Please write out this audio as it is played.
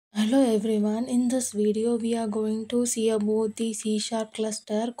Hello everyone, in this video we are going to see about the C Sharp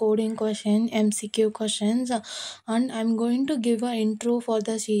cluster coding question, MCQ questions, and I'm going to give an intro for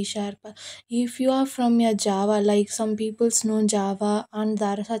the C Sharp. If you are from a Java, like some people know Java, and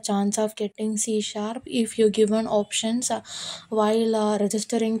there is a chance of getting C Sharp if you given options while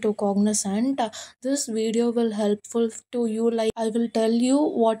registering to Cognizant. This video will helpful to you, like I will tell you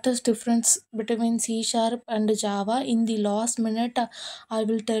what is difference between C Sharp and Java in the last minute. I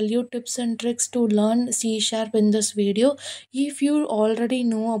will tell you tips and tricks to learn C Sharp in this video. If you already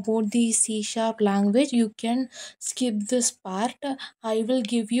know about the C Sharp language, you can skip this part. I will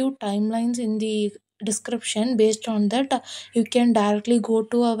give you timelines in the description. Based on that, you can directly go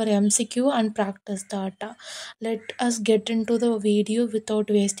to our MCQ and practice that. Let us get into the video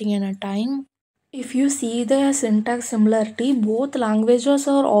without wasting any time. If you see the syntax similarity, both languages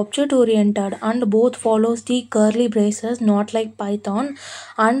are object oriented and both follows the curly braces, not like Python,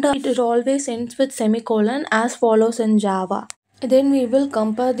 and it always ends with semicolon as follows in Java. Then we will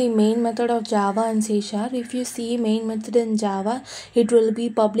compare the main method of Java and C Sharp. If you see main method in Java, it will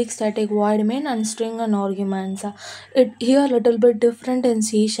be public static void main and string and arguments. It here little bit different in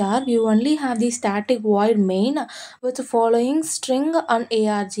C Sharp. You only have the static void main with the following string and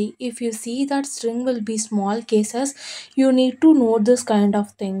arg. If you see that string will be small cases, you need to note this kind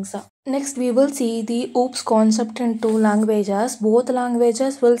of things. Next, we will see the OOPS concept in two languages. Both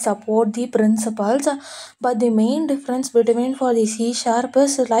languages will support the principles, but the main difference between for the C Sharp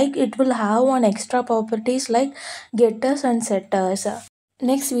is like it will have one extra properties like getters and setters.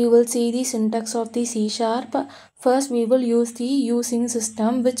 Next, we will see the syntax of the C Sharp. First, we will use the using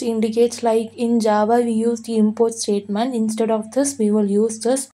system, which indicates like in Java we use the import statement. Instead of this, we will use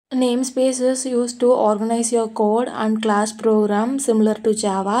this. Namespace is used to organize your code and class program similar to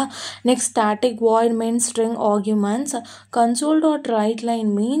Java. Next, static void main string arguments.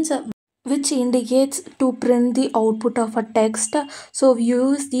 Console.writeLine means which indicates to print the output of a text. So we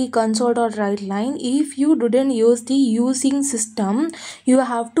use the console.writeLine. If you didn't use the using system, you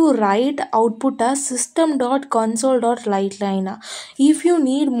have to write output as system.console.writeLine. If you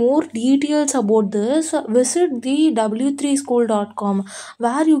need more details about this, visit the w3school.com,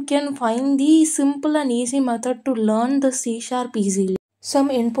 where you can find the simple and easy method to learn the C Sharp easily.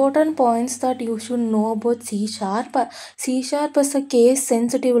 Some important points that you should know about C Sharp. C Sharp is a case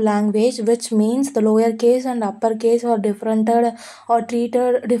sensitive language, which means the lowercase and uppercase are different or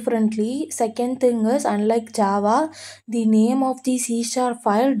treated differently. Second thing is, unlike Java, the name of the C Sharp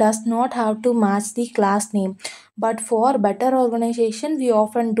file does not have to match the class name. But for better organization, we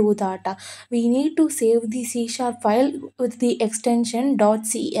often do that. We need to save the C Sharp file with the extension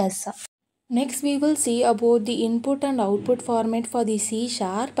 .cs. Next, we will see about the input and output format for the C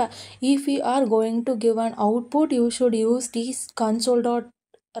Sharp. If we are going to give an output, you should use this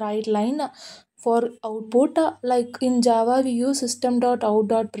console.writeLine for output. Like in Java, we use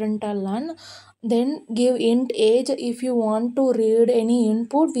system.out.println. Then give int age. If you want to read any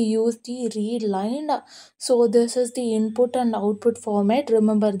input, we use the read line. So this is the input and output format.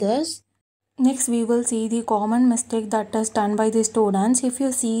 Remember this. Next, we will see the common mistake that is done by the students. If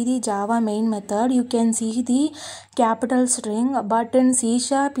you see the Java main method, you can see the capital string, but in C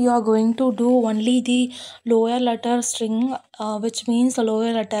Sharp, you are going to do only the lower letter string, which means the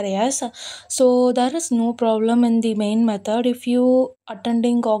lower letter S. So there is no problem in the main method. If you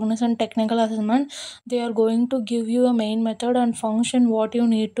attending Cognizant technical assessment, they are going to give you a main method and function what you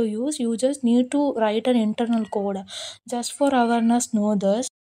need to use. You just need to write an internal code. Just for awareness, know this.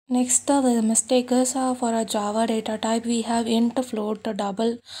 Next, the mistake is for a Java data type, we have int, float,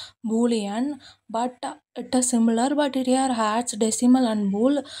 double, boolean, but it is similar, but it here has decimal and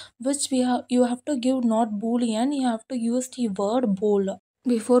bool, which you have to give not boolean, you have to use the word bool.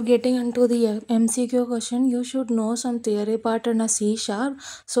 Before getting into the MCQ question, you should know some theory part in a C Sharp.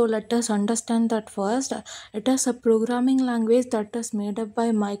 So let us understand that first. It is a programming language that is made up by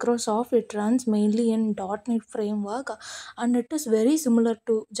Microsoft. It runs mainly in .NET framework and it is very similar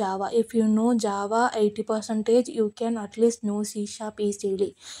to Java. If you know Java 80%, you can at least know C Sharp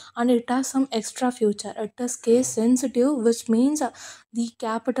easily. And it has some extra feature. It is case sensitive, which means the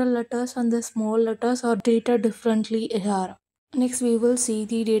capital letters and the small letters are treated differently here. Next, we will see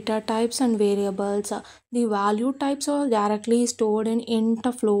the data types and variables. The value types are directly stored in int,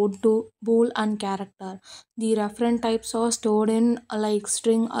 float, bool, and character. The reference types are stored in like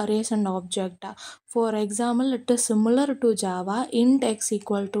string, arrays, and object. For example, it is similar to Java, int x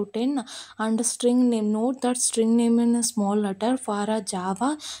equal to 10 and string name. Note that string name in a small letter. For a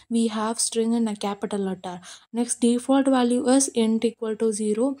Java, we have string in a capital letter. Next, default value is int equal to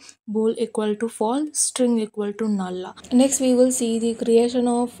 0, bool equal to false, string equal to null. Next, we will see the creation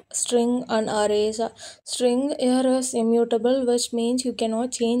of string and arrays. String here is immutable, which means you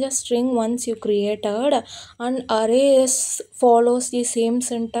cannot change a string once you created. And array is follows the same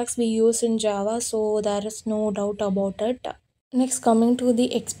syntax we use in Java, so there is no doubt about it. Next, coming to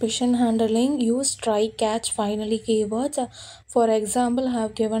the expression handling, use try, catch, finally keywords. For example, I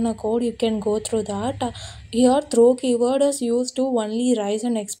have given a code, you can go through that. Here, throw keyword is used to only rise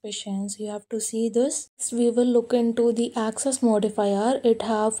an expressions. You have to see this. Next, we will look into the access modifier. It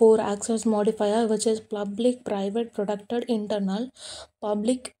have four access modifier, which is public, private, protected, internal.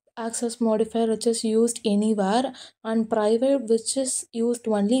 Public access modifier which is used anywhere, and private which is used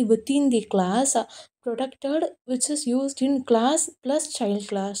only within the class, protected which is used in class plus child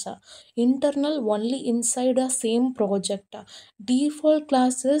class, internal only inside a same project, default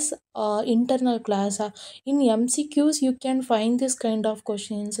classes internal class. In MCQs you can find this kind of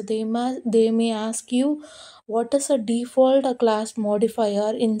questions. They may ask you what is a default class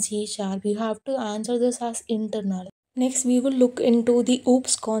modifier in C sharp. You have to answer this as internal. Next, we will look into the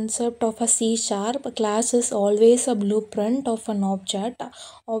OOPS concept of a C sharp. A class is always a blueprint of an object.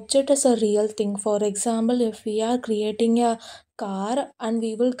 Object is a real thing. For example, if we are creating a car and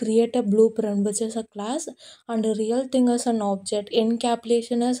we will create a blueprint which is a class, and a real thing is an object.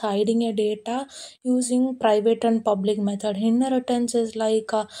 Encapsulation is hiding a data using private and public method. Inheritance is like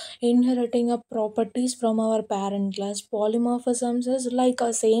inheriting a properties from our parent class. Polymorphisms is like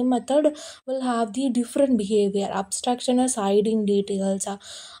a same method will have the different behavior. Abstraction is hiding details.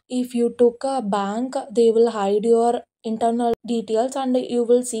 If you took a bank, they will hide your internal details and you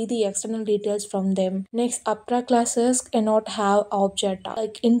will see the external details from them. Next, abstract classes cannot have object.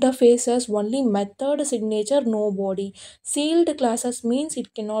 Like interfaces, only method, signature, no body. Sealed classes means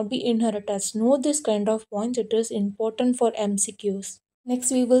it cannot be inherited. Know this kind of points. It is important for MCQs.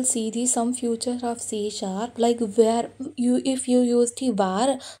 Next, we will see the some features of C sharp, like where if you use the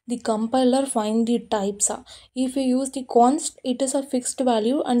var, the compiler find the types. If you use the const, it is a fixed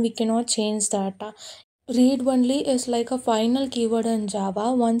value and we cannot change that. Read only is like a final keyword in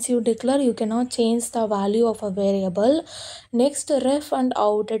Java. Once you declare, you cannot change the value of a variable. Next, ref and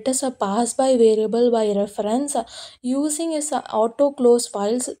out. It is a pass by variable by reference. Using is a auto close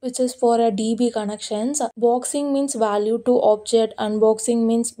files, which is for a DB connections. Boxing means value to object. Unboxing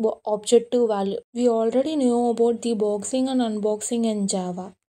means object to value. We already know about the boxing and unboxing in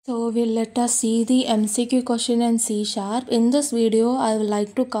Java. So we'll let us see the MCQ question in C sharp. In this video, I would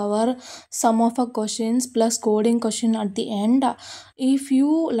like to cover some of our questions plus coding question at the end. If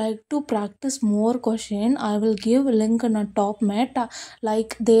you like to practice more question, I will give link in a top mat.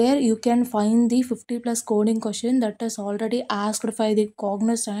 Like there you can find the 50 plus coding question that is already asked by the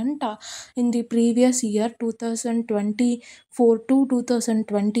Cognizant in the previous year 2024 to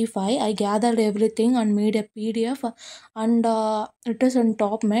 2025. I gathered everything and made a PDF and it is on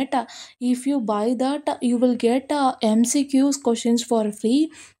top mat. If you buy that, you will get MCQs questions for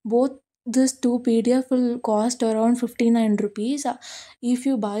free. Both this two PDF will cost around 59 rupees. If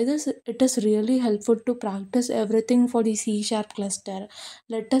you buy this, it is really helpful to practice everything for the C sharp cluster.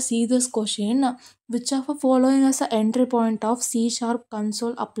 Let us see this question. Which of the following is the entry point of C sharp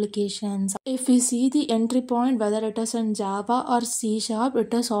console applications? If we see the entry point, whether it is in Java or C sharp,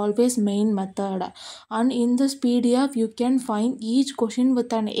 it is always main method. And in this PDF, you can find each question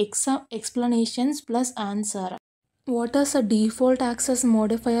with an explanations plus answer. What is a default access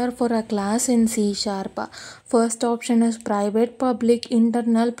modifier for a class in C sharp? First option is private, public,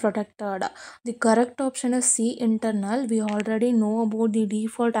 internal, protected. The correct option is C, internal. We already know about the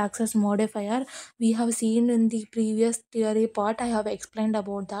default access modifier. We have seen in the previous theory part. I have explained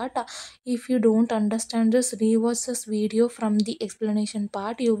about that. If you don't understand this, rewatch this video from the explanation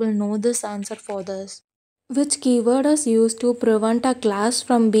part. You will know this answer for this. Which keyword is used to prevent a class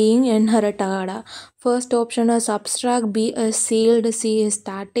from being inherited? First option is abstract, B is sealed, C is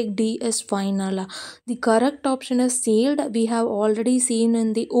static, D is final. The correct option is sealed. We have already seen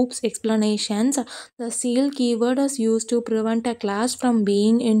in the OOPS explanations. The sealed keyword is used to prevent a class from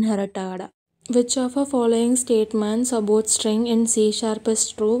being inherited. Which of the following statements about string in C sharp is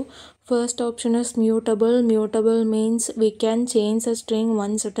true? First option is mutable. Mutable means we can change a string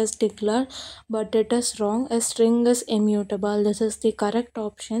once it is declared, but it is wrong. A string is immutable. This is the correct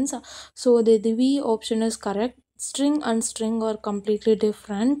options. So the B option is correct. String and string are completely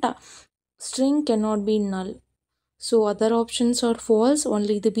different. String cannot be null. So other options are false,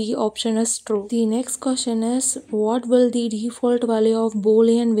 only the B option is true. The next question is, what will the default value of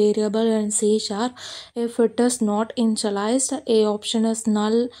Boolean variable in C sharp if it is not initialized? A option is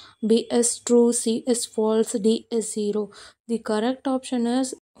null, B is true, C is false, D is 0. The correct option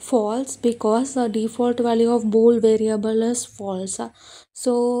is false because the default value of bool variable is false.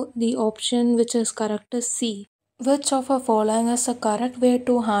 So the option which is correct is C. Which of the following is the correct way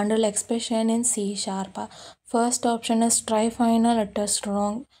to handle expression in C sharp? First option is try final, it is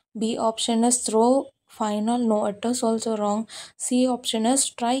wrong. B option is throw final, no, it is also wrong. C option is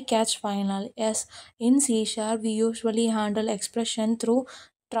try catch final. Yes, in C sharp we usually handle expression through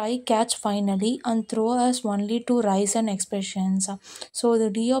try catch finally and throw as only to rise and expressions. So the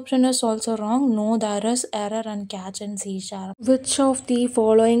D option is also wrong. No, there is error and catch in C sharp. Which of the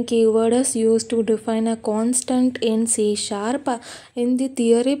following keyword is used to define a constant in C sharp? In the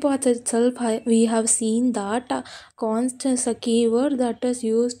theory part itself, we have seen that constant is a keyword that is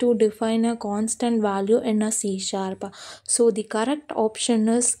used to define a constant value in a C sharp. So the correct option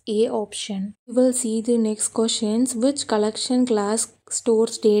is A option. We will see the next questions. Which collection class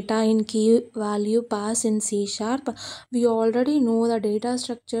stores data in key value pass in C sharp? We already know the data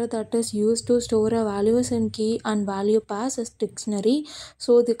structure that is used to store a values in key and value pass is dictionary.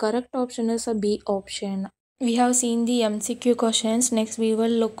 So the correct option is a B option. We have seen the MCQ questions. Next we will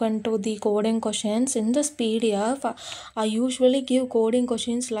look into the coding questions. In this PDF, I usually give coding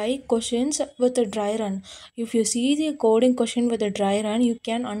questions like questions with a dry run. If you see the coding question with a dry run, you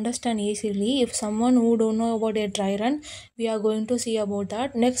can understand easily. If someone who don't know about a dry run, we are going to see about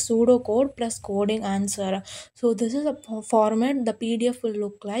that. Next, pseudo code plus coding answer. So this is a format the PDF will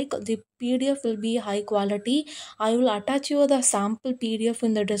look like. The PDF will be high quality. I will attach you the sample PDF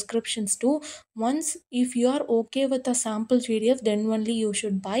in the descriptions too. Once if you are okay with the sample PDF, then only you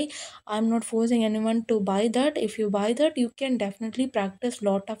should buy. I'm not forcing anyone to buy that. If you buy that, you can definitely practice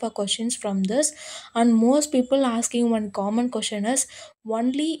lot of questions from this. And most people asking one common question is,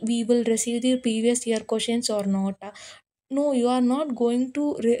 only we will receive the previous year questions or not? No, you are not going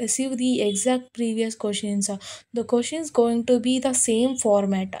to receive the exact previous questions. The questions going to be the same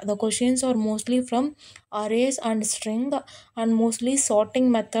format. The questions are mostly from arrays and string and mostly sorting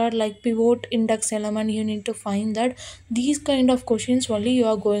method like pivot index element. You need to find that these kind of questions only you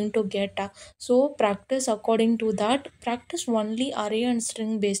are going to get. So practice according to that. Practice only array and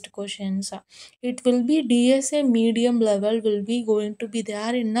string based questions. It will be DSA medium level will be going to be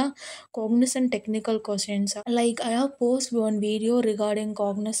there in a cognizant technical questions. Like I have posted one video regarding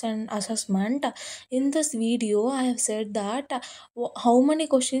cognizant assessment. In this video I have said that how many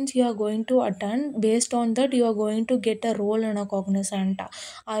questions you are going to attend. Based on that you are going to get a role in a cognizant.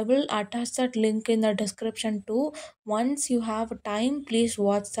 I will attach that link in the description too. Once you have time, please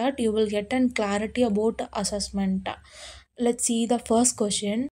watch that. You will get an clarity about assessment. Let's see the first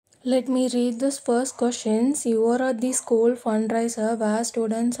question. Let me read this first questions. You are at the school fundraiser where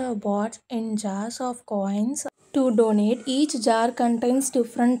students have bought in jars of coins to donate. Each jar contains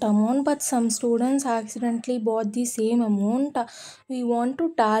different amount, but some students accidentally bought the same amount. We want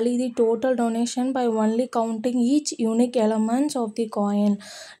to tally the total donation by only counting each unique elements of the coin.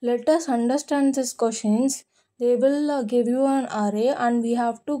 Let us understand these questions. They will give you an array and we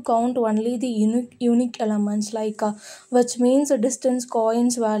have to count only the unique elements like which means distance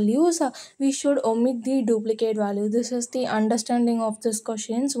coins values. We should omit the duplicate value. This is the understanding of this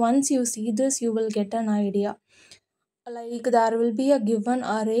questions. Once you see this you will get an idea. Like there will be a given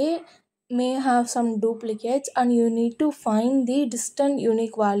array may have some duplicates and you need to find the distant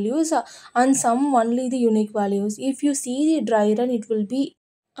unique values and some only the unique values. If you see the dry run it will be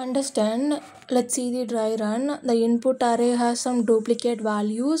understand. Let's see the dry run. The input array has some duplicate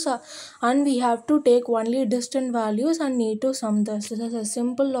values and we have to take only distant values and need to sum this. This is a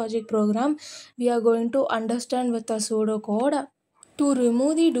simple logic program we are going to understand with a pseudocode. To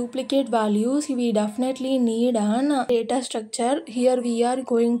remove the duplicate values, we definitely need an data structure. Here we are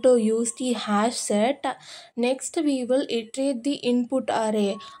going to use the hash set. Next we will iterate the input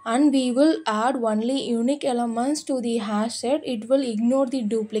array and we will add only unique elements to the hash set. It will ignore the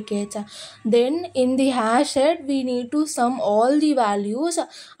duplicates. Then in the hash set we need to sum all the values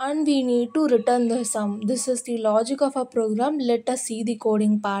and we need to return the sum. This is the logic of a program. Let us see the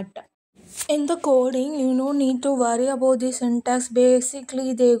coding part. In the coding, you no need to worry about the syntax.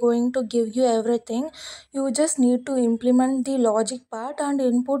 Basically, they're going to give you everything. You just need to implement the logic part, and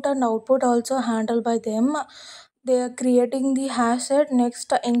input and output also handled by them. They are creating the hash set, next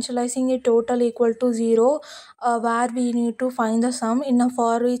initializing a total equal to 0, where we need to find the sum. In a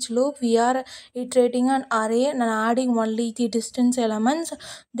for each loop, we are iterating an array and adding only the distance elements,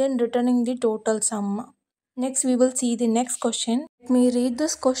 then returning the total sum. Next, we will see the next question. Let me read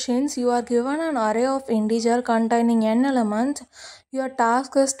this questions. You are given an array of integer containing n elements. Your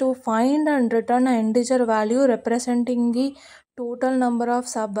task is to find and return an integer value representing the total number of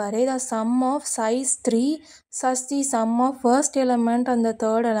subarray. The sum of size 3, such the sum of first element and the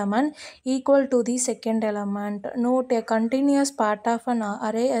third element equal to the second element. Note, a continuous part of an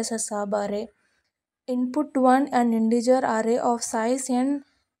array is a subarray. Input 1 an integer array of size n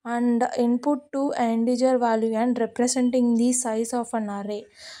and input 2 an integer value n representing the size of an array.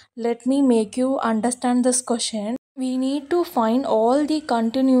 Let me make you understand this question. We need to find all the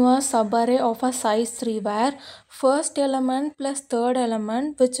continuous subarray of a size 3 where first element plus third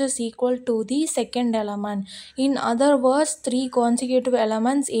element which is equal to the second element. In other words, 3 consecutive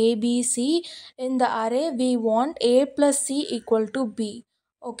elements a, b, c. In the array we want a plus c equal to b.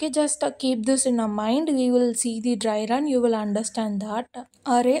 Okay, just keep this in our mind. We will see the dry run. You will understand that.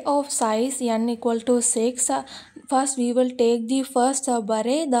 Array of size n equal to 6. First, we will take the first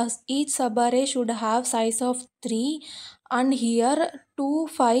subarray. Thus, each subarray should have size of 3. And here 2,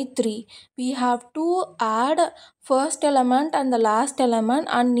 5, 3. We have to add first element and the last element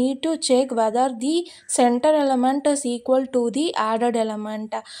and need to check whether the center element is equal to the added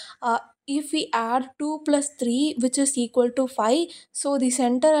element. If we add 2 plus 3 which is equal to 5, so the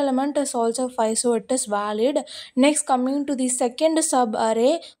center element is also 5, so it is valid. Next, coming to the second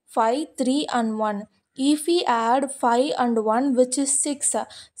subarray 5, 3 and 1. If we add 5 and 1 which is 6,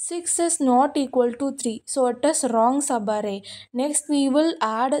 6 is not equal to 3, so it is wrong subarray. Next we will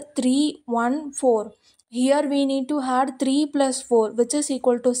add 3, 1, 4. Here we need to add 3 plus 4 which is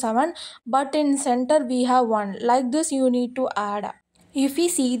equal to 7, but in center we have 1. Like this you need to add. If we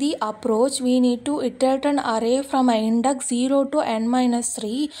see the approach, we need to iterate an array from an index 0 to n minus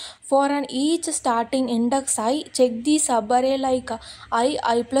 3. For an each starting index I, check the subarray like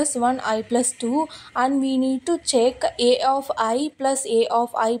I plus 1, I plus 2, and we need to check a of I plus a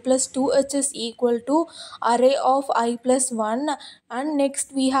of I plus 2 which is equal to array of I plus 1, and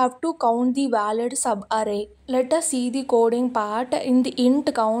next we have to count the valid subarray. Let us see the coding part. In the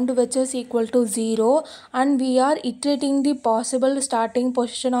int count which is equal to 0, and we are iterating the possible starting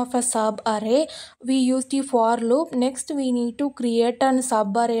position of a subarray. We use the for loop. Next we need to create an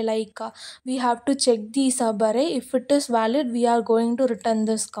subarray like we have to check the subarray. If it is valid, we are going to return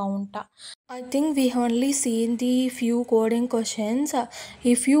this count. I think we have only seen the few coding questions.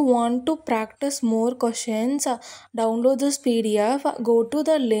 If you want to practice more questions, download this PDF. Go to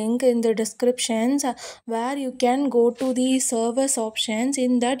the link in the descriptions where you can go to the service options.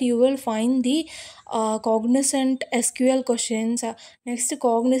 In that you will find the Cognizant SQL questions. Next,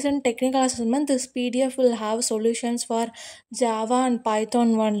 Cognizant technical assessment. This PDF will have solutions for Java and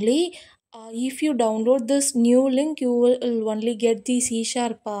Python only. If you download this new link, you will only get the C#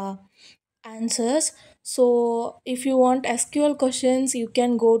 answers. So if you want SQL questions, you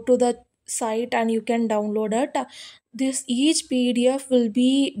can go to the site and you can download it. This each PDF will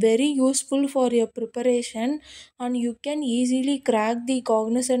be very useful for your preparation, and you can easily crack the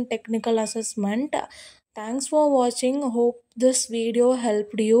Cognizant technical assessment. Thanks for watching. Hope this video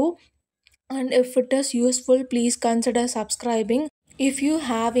helped you, and if it is useful, please consider subscribing. If you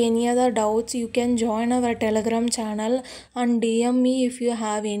have any other doubts, you can join our Telegram channel and DM me if you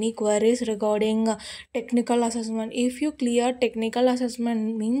have any queries regarding technical assessment. If you clear technical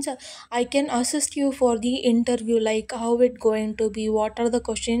assessment means I can assist you for the interview, like how it going to be, what are the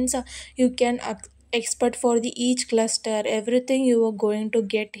questions you can expect for the each cluster, everything you are going to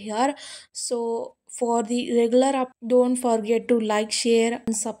get here. So for the regular up, don't forget to like, share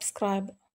and subscribe.